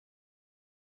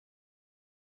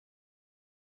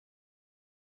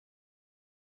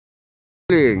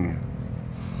Rolling.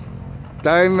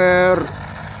 Timer.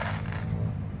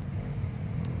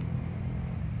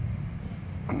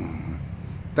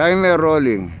 Timer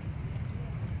rolling.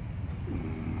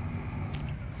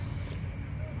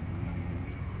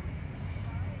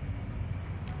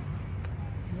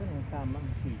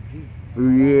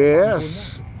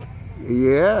 Yes.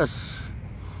 Yes.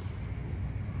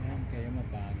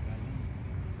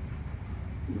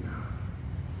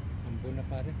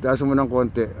 Taas mo ng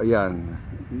konti. Ayan.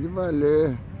 Hindi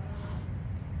bale.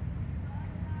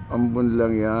 Ambon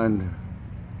lang yan.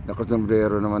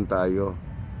 Nakasombrero naman tayo.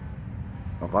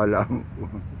 Akala mo.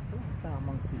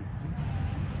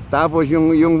 Tapos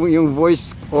yung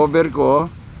voice over ko,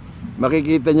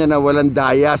 makikita niya na walang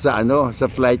daya sa sa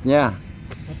flight niya.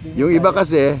 Yung iba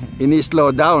kasi ini-slow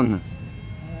down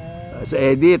sa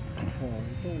edit.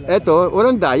 Eto,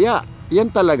 walang daya.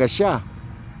 Yan talaga siya.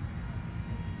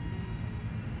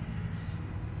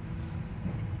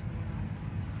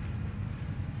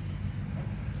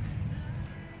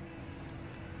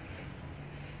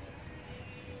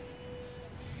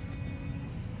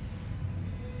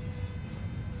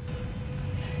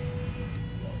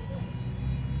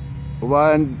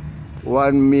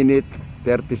 One minute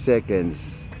 30 seconds.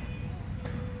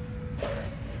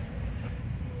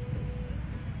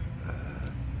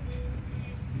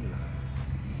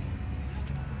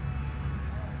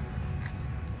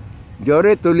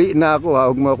 Jory, tuli na ako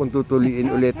ha. Huwag mo akong tutuliin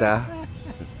ulit ha.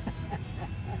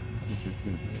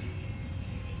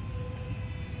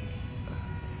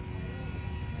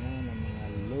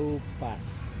 Low pass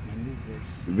maneuvers.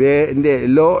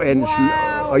 Hindi, low and slow.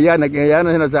 O yan, yan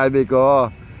ang sinasabi ko.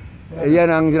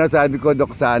 Yan ang sinasabi ko,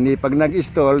 Doc Sani. Pag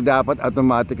nag-stall, dapat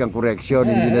automatic ang correction.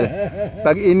 Hindi na,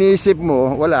 pag inisip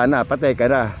mo, wala na, patay ka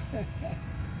na.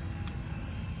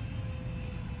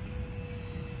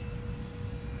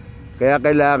 Kaya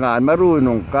kailangan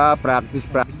marunong ka, practice.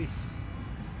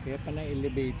 Kaya pa na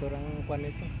elevator ang kwan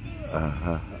ito.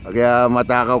 Kaya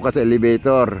matakaw ka sa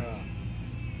elevator.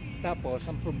 Tapos,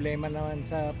 ang problema naman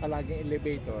sa palaging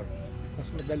elevator, mas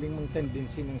madaling mong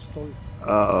tendency ng stall.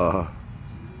 Oo.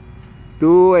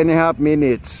 2.5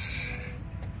 minutes.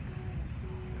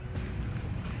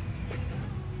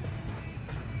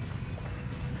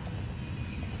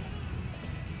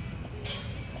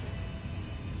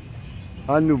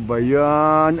 Ano ba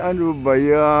yan? Ano ba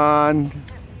yan?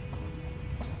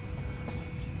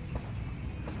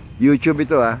 YouTube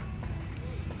ito ah.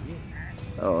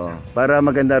 Oo. Para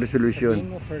maganda resolution.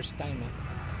 Sabihin mo first time ah.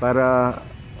 Para...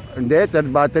 Hindi, third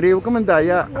battery. Huwag ka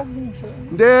mandaya.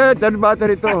 Hindi, third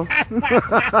battery to.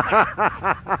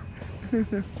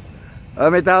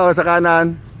 May tao sa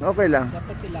kanan. Okay lang.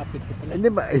 Dapat ilapit ko pala. Hindi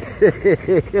ba?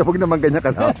 Huwag naman ganyan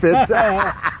kalapit.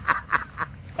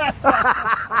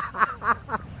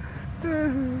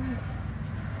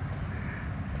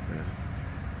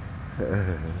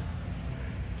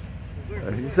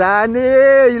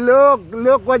 Sunny,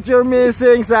 look what you're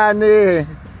missing, Sunny.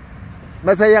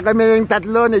 Masaya kami yung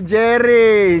tatlo ni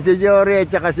Jerry, si Jory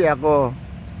at saka si ako.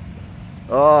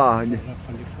 Oh,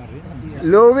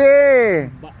 Louie,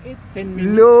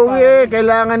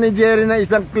 kailangan ni Jerry na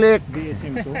isang click.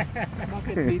 DSM2?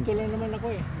 Bakit? Dito lang naman ako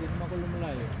eh. Dito naman ako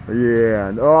lumalayo.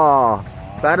 Yan. Oh,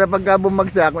 para pagka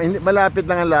bumagsak, malapit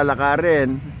lang ang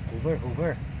lalakarin.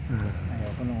 Hover.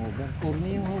 Ayoko ng hover.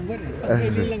 Corny yung hover eh.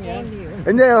 Pag-ili lang yan.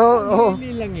 Hindi,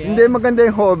 hindi maganda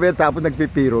yung hover tapos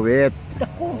nagpipiruet.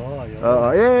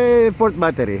 Oo, fourth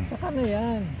battery. Saka na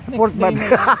yan. Fourth battery.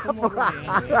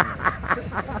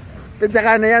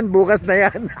 Saka na yan, bukas na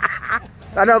yan.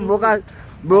 Ano,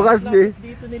 bukas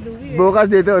dito ni Louie. Bukas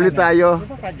dito ulit tayo.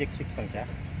 Ito project 6 lang siya?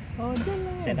 Oo, dyan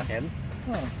lang. Senakel?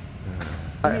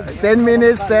 10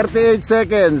 minutes, 38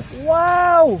 seconds.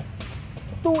 Wow!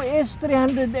 2S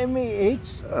 300 mAh?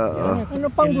 Ano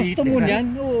pang gusto mo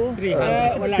niyan? Oo.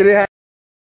 300.